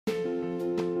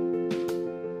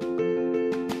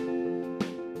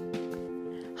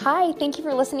Hi, thank you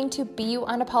for listening to Be You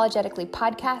Unapologetically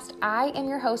podcast. I am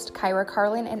your host, Kyra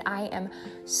Carlin, and I am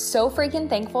so freaking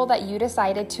thankful that you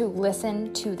decided to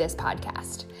listen to this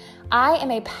podcast. I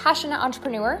am a passionate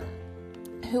entrepreneur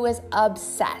who is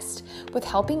obsessed with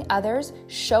helping others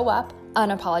show up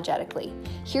unapologetically.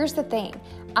 Here's the thing.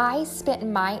 I spent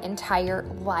my entire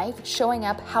life showing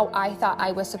up how I thought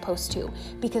I was supposed to,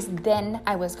 because then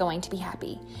I was going to be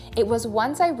happy. It was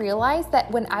once I realized that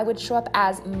when I would show up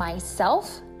as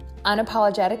myself,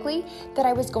 unapologetically, that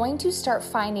I was going to start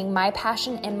finding my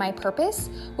passion and my purpose,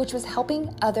 which was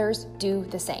helping others do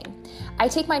the same. I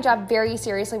take my job very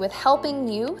seriously with helping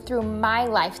you through my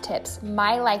life tips,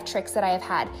 my life tricks that I have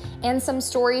had, and some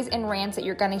stories and rants that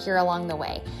you're going to hear along the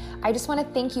way. I just want to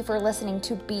thank you for listening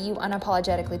to Be You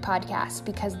Unapologetically podcast,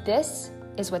 because this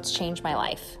is what's changed my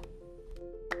life.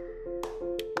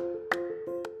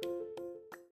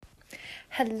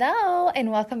 Hello, and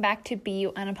welcome back to Be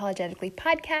You Unapologetically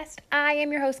podcast. I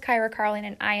am your host, Kyra Carlin,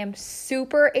 and I am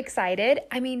super excited.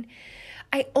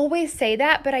 I always say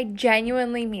that, but I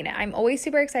genuinely mean it. I'm always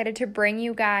super excited to bring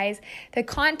you guys the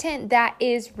content that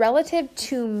is relative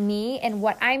to me and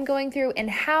what I'm going through and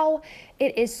how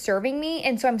it is serving me.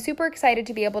 And so I'm super excited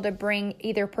to be able to bring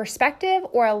either perspective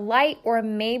or a light or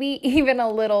maybe even a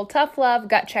little tough love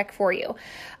gut check for you.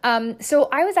 So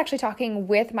I was actually talking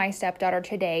with my stepdaughter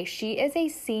today. She is a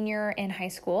senior in high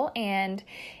school, and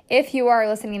if you are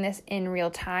listening to this in real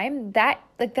time,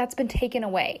 that's been taken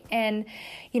away. And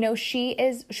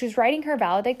she's writing her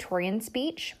valedictorian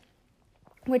speech,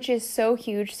 which is so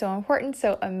huge, so important,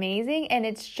 so amazing. And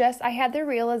it's just, I had the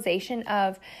realization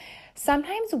of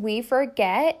sometimes we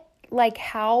forget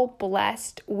how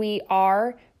blessed we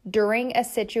are during a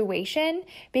situation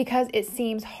because it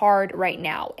seems hard right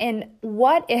now. And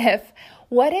what if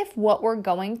what we're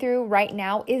going through right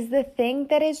now is the thing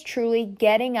that is truly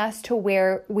getting us to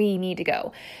where we need to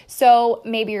go? So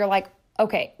maybe you're like,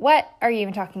 okay, what are you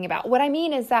even talking about? What I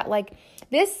mean is that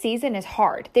this season is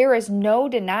hard. There is no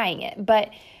denying it. But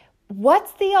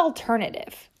what's the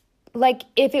alternative?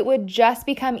 If it would just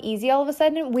become easy all of a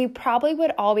sudden, we probably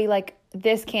would all be like,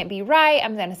 this can't be right.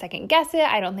 I'm going to second guess it.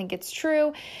 I don't think it's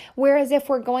true. Whereas if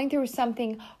we're going through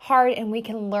something hard and we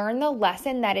can learn the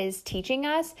lesson that is teaching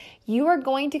us, you are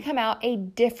going to come out a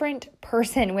different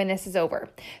person when this is over.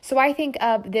 So I think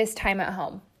of this time at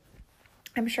home.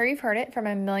 I'm sure you've heard it from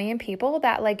a million people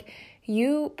that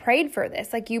you prayed for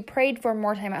this. You prayed for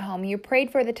more time at home. You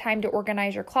prayed for the time to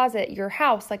organize your closet, your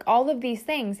house, all of these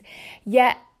things.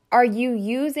 Yet, are you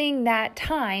using that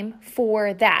time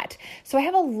for that? So I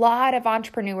have a lot of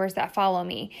entrepreneurs that follow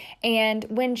me. And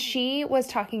when she was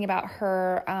talking about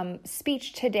her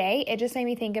speech today, it just made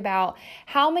me think about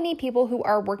how many people who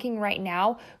are working right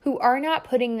now who are not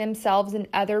putting themselves in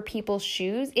other people's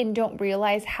shoes and don't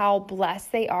realize how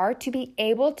blessed they are to be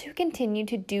able to continue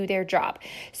to do their job.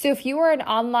 So if you are an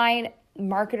online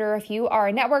marketer, if you are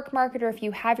a network marketer, if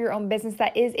you have your own business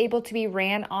that is able to be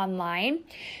ran online,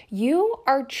 you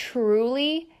are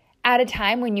truly at a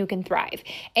time when you can thrive.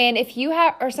 And if you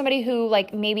are somebody who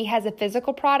maybe has a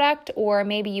physical product, or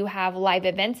maybe you have live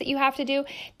events that you have to do,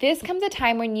 this comes a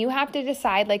time when you have to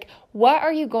decide what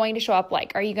are you going to show up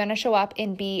like? Are you going to show up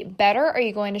and be better? Are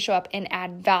you going to show up and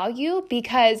add value?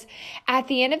 Because at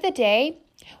the end of the day,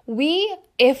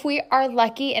 if we are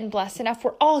lucky and blessed enough,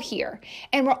 we're all here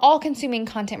and we're all consuming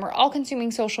content. We're all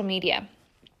consuming social media.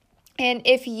 And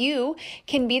if you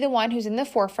can be the one who's in the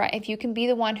forefront, if you can be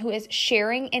the one who is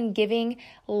sharing and giving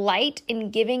light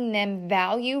and giving them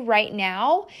value right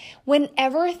now,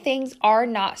 whenever things are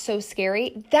not so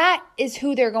scary, that is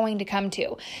who they're going to come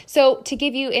to. So to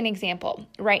give you an example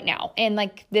right now, and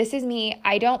this is me,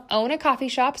 I don't own a coffee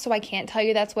shop, so I can't tell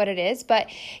you that's what it is, but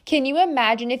can you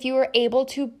imagine if you were able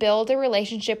to build a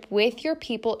relationship with your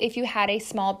people if you had a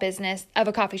small business of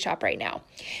a coffee shop right now?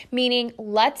 Meaning,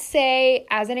 let's say,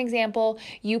 as an example,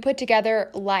 you put together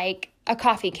a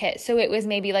coffee kit. So it was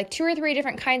maybe 2 or 3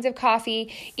 different kinds of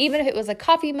coffee, even if it was a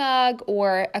coffee mug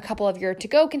or a couple of your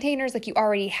to-go containers, you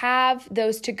already have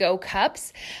those to-go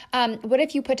cups. What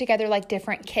if you put together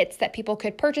different kits that people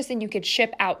could purchase and you could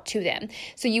ship out to them?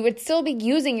 So you would still be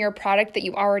using your product that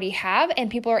you already have, and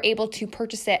people are able to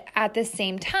purchase it at the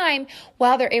same time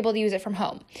while they're able to use it from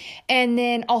home. And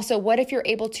then also, what if you're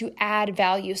able to add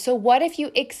value? So what if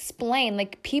you explain,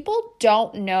 people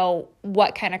don't know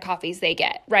what kind of coffees they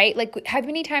get, right? How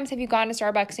many times have you gone to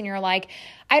Starbucks and you're like,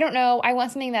 I don't know, I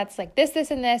want something that's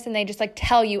this, and this, and they just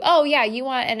tell you, oh yeah, you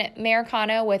want an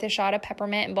Americano with a shot of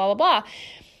peppermint and blah, blah, blah.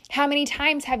 How many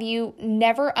times have you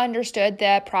never understood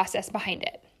the process behind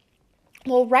it?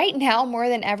 Well, right now, more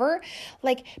than ever,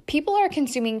 like people are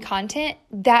consuming content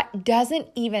that doesn't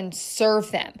even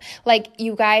serve them. Like,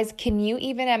 you guys, can you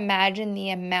even imagine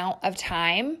the amount of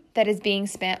time that is being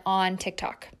spent on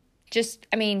TikTok?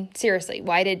 Seriously,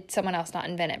 why did someone else not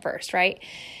invent it first, right?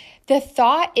 The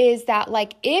thought is that,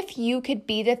 like, if you could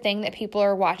be the thing that people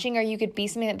are watching, or you could be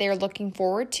something that they're looking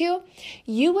forward to,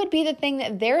 you would be the thing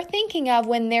that they're thinking of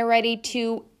when they're ready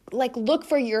to look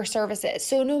for your services.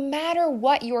 So no matter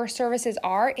what your services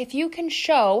are, if you can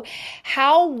show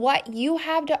how what you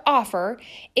have to offer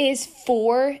is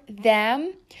for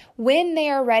them when they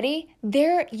are ready,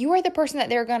 you are the person that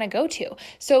they're going to go to.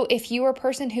 So if you are a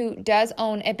person who does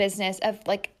own a business of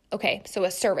so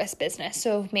a service business.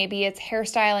 So maybe it's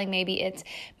hairstyling, maybe it's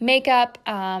makeup,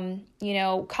 even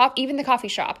the coffee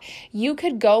shop. You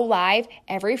could go live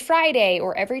every Friday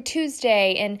or every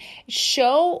Tuesday and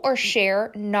show or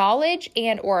share knowledge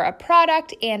and or a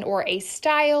product and or a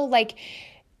style. Like,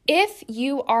 if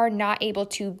you are not able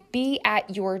to be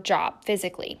at your job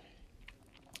physically,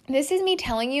 this is me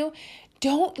telling you,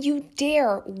 don't you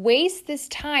dare waste this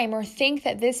time or think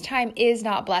that this time is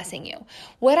not blessing you.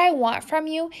 What I want from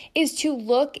you is to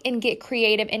look and get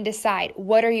creative and decide,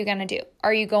 what are you going to do?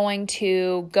 Are you going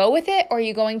to go with it, or are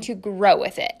you going to grow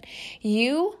with it?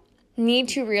 You need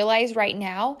to realize right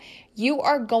now, you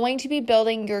are going to be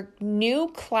building your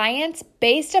new clients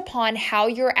based upon how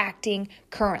you're acting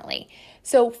currently.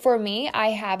 So for me, I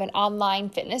have an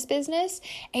online fitness business,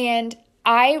 and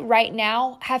I right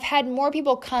now have had more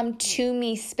people come to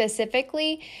me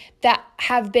specifically that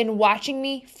have been watching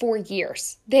me for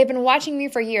years. They've been watching me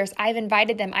for years. I've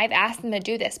invited them. I've asked them to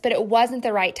do this, but it wasn't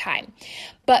the right time.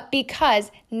 But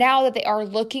because now that they are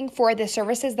looking for the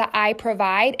services that I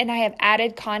provide, and I have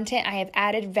added content, I have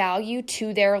added value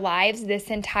to their lives this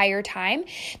entire time,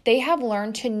 they have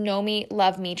learned to know me,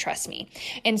 love me, trust me.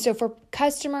 And so for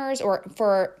customers, or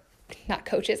for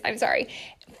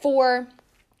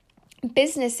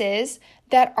businesses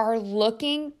that are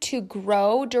looking to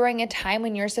grow during a time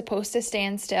when you're supposed to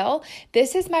stand still,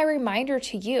 this is my reminder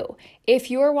to you. If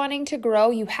you're wanting to grow,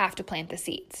 you have to plant the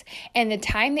seeds. And the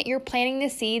time that you're planting the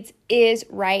seeds is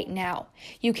right now.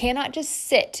 You cannot just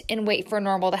sit and wait for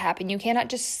normal to happen. You cannot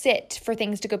just sit for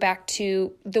things to go back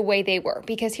to the way they were.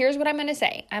 Because here's what I'm going to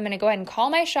say. I'm going to go ahead and call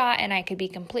my shot, and I could be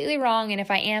completely wrong. And if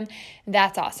I am,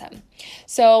 that's awesome.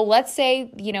 So let's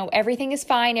say, everything is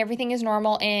fine, everything is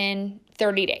normal in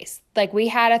 30 days. Like, we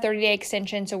had a 30-day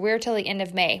extension, so we're till the end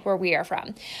of May where we are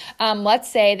from.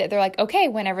 Let's say that they're like, okay,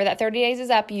 whenever that 30 days is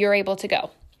up, you're able to go.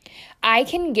 I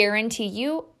can guarantee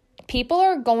you people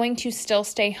are going to still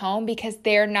stay home because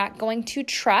they're not going to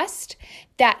trust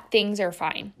that things are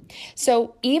fine.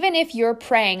 So even if you're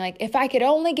praying, like, if I could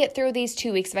only get through these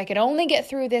 2 weeks, if I could only get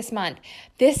through this month,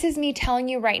 this is me telling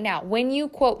you right now, when you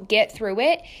quote, get through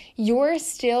it, you're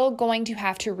still going to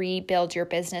have to rebuild your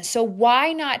business. So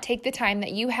why not take the time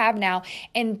that you have now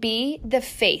and be the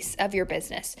face of your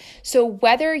business? So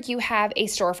whether you have a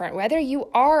storefront, whether you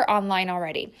are online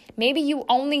already, maybe you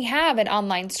only have an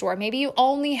online store, maybe you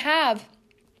only have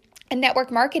a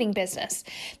network marketing business.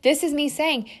 This is me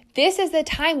saying, this is the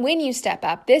time when you step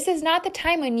up. This is not the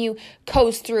time when you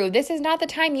coast through. This is not the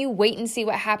time you wait and see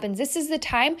what happens. This is the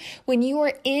time when you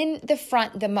are in the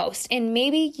front the most. And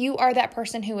maybe you are that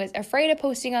person who is afraid of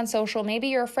posting on social. Maybe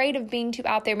you're afraid of being too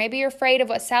out there. Maybe you're afraid of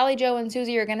what Sally, Joe, and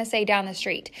Susie are going to say down the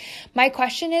street. My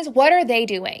question is, what are they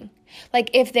doing? Like,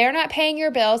 if they're not paying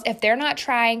your bills, if they're not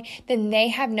trying, then they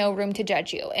have no room to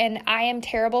judge you. And I am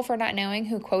terrible for not knowing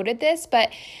who quoted this, but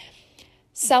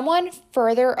someone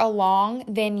further along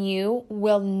than you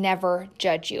will never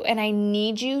judge you. And I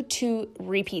need you to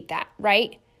repeat that,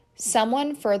 right?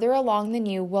 Someone further along than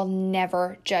you will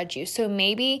never judge you. So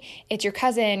maybe it's your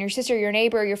cousin, your sister, your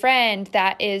neighbor, your friend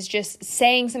that is just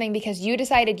saying something because you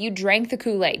decided, you drank the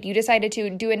Kool-Aid. You decided to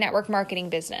do a network marketing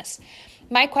business.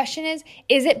 My question is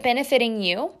it benefiting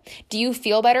you? Do you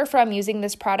feel better from using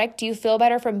this product? Do you feel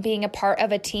better from being a part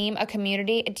of a team, a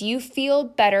community? Do you feel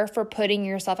better for putting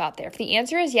yourself out there? If the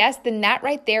answer is yes, then that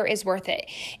right there is worth it.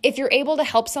 If you're able to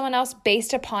help someone else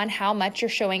based upon how much you're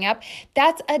showing up,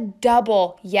 that's a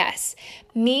double yes.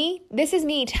 This is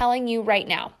me telling you right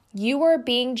now, you are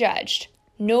being judged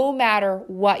no matter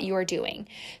what you're doing.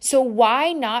 So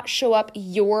why not show up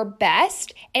your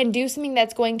best and do something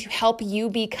that's going to help you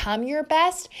become your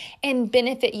best and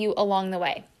benefit you along the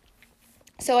way?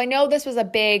 So I know this was a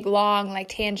big, long,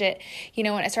 tangent,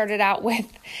 when I started out with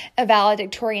a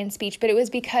valedictorian speech, but it was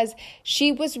because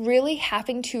she was really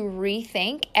having to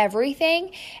rethink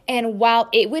everything. And while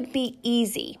it would be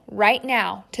easy right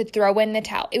now to throw in the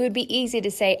towel, it would be easy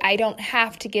to say, I don't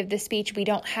have to give the speech. We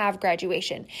don't have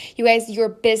graduation. You guys, your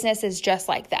business is just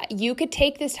like that. You could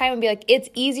take this time and be like, it's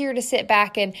easier to sit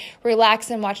back and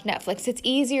relax and watch Netflix. It's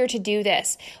easier to do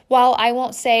this. While I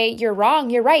won't say you're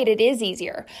wrong, you're right. It is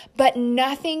easier, but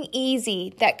nothing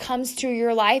easy that comes through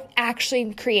your life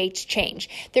actually creates change.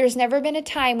 There's never been a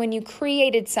time when you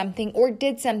created something or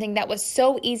did something that was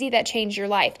so easy that changed your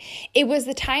life. It was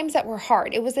the times that were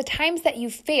hard. It was the times that you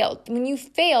failed. When you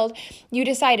failed, you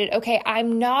decided, okay,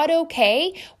 I'm not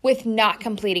okay with not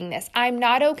completing this. I'm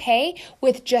not okay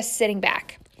with just sitting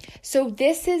back. So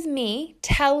this is me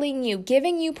telling you,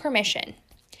 giving you permission.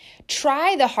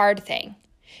 Try the hard thing.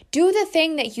 Do the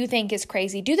thing that you think is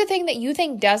crazy. Do the thing that you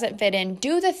think doesn't fit in.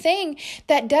 Do the thing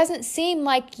that doesn't seem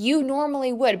like you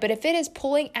normally would. But if it is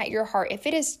pulling at your heart, if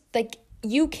it is like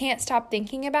you can't stop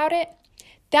thinking about it,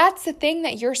 that's the thing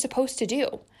that you're supposed to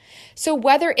do. So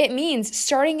whether it means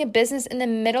starting a business in the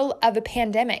middle of a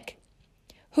pandemic,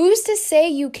 who's to say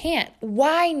you can't?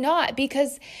 Why not?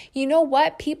 Because you know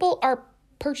what? People are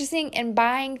purchasing and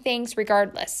buying things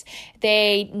regardless.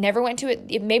 They never went to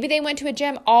it. Maybe they went to a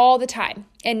gym all the time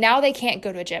and now they can't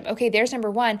go to a gym. Okay, there's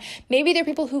number one. Maybe there are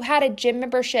people who had a gym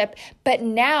membership, but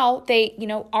now they,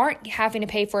 aren't having to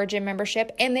pay for a gym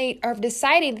membership and they are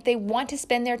deciding that they want to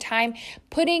spend their time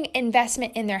putting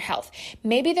investment in their health.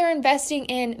 Maybe they're investing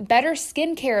in better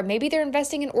skincare. Maybe they're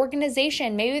investing in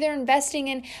organization. Maybe they're investing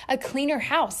in a cleaner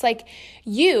house.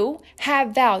 You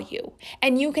have value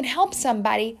and you can help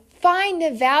somebody find the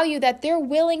value that they're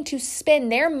willing to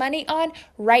spend their money on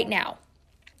right now.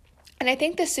 And I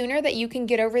think the sooner that you can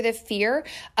get over the fear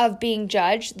of being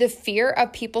judged, the fear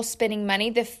of people spending money,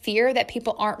 the fear that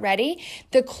people aren't ready,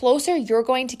 the closer you're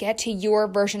going to get to your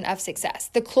version of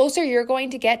success, the closer you're going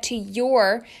to get to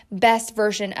your best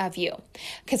version of you.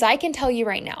 Because I can tell you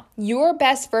right now, your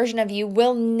best version of you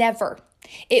will never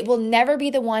be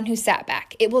the one who sat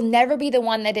back. It will never be the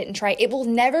one that didn't try. It will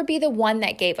never be the one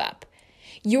that gave up.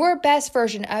 Your best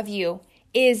version of you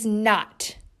is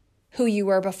not who you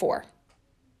were before.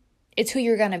 It's who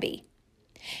you're going to be.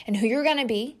 And who you're going to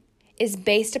be is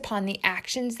based upon the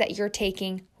actions that you're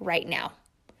taking right now.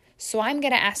 So I'm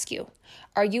going to ask you,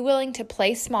 are you willing to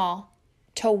play small,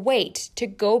 to wait, to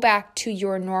go back to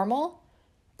your normal?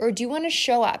 Or do you want to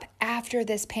show up after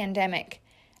this pandemic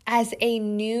as a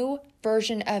new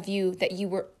version of you that you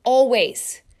were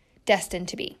always destined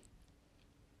to be?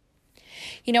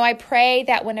 I pray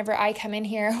that whenever I come in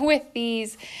here with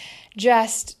these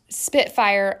just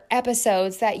spitfire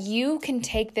episodes, that you can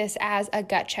take this as a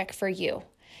gut check for you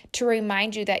to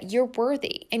remind you that you're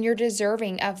worthy and you're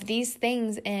deserving of these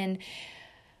things and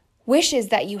wishes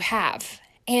that you have,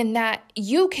 and that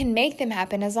you can make them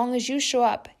happen as long as you show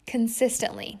up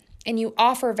consistently and you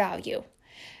offer value.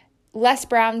 Les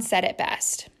Brown said it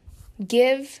best: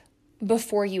 give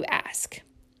before you ask.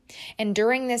 And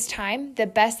during this time, the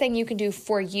best thing you can do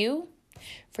for you,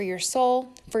 for your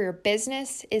soul, for your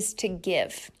business is to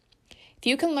give. If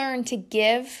you can learn to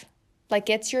give like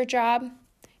it's your job,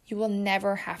 you will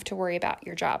never have to worry about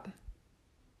your job.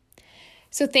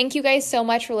 So thank you guys so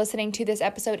much for listening to this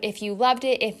episode. If you loved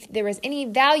it, if there was any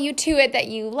value to it that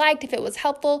you liked, if it was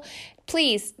helpful,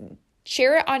 please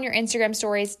share it on your Instagram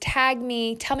stories, tag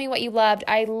me, tell me what you loved.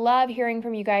 I love hearing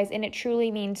from you guys, and it truly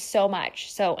means so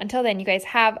much. So until then, you guys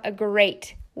have a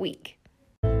great week.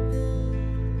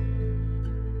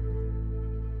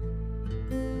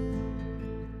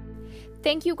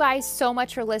 Thank you guys so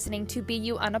much for listening to Be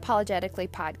You Unapologetically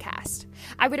podcast.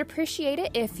 I would appreciate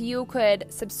it if you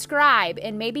could subscribe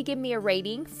and maybe give me a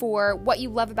rating for what you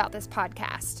love about this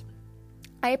podcast.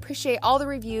 I appreciate all the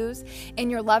reviews,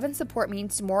 and your love and support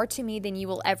means more to me than you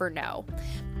will ever know.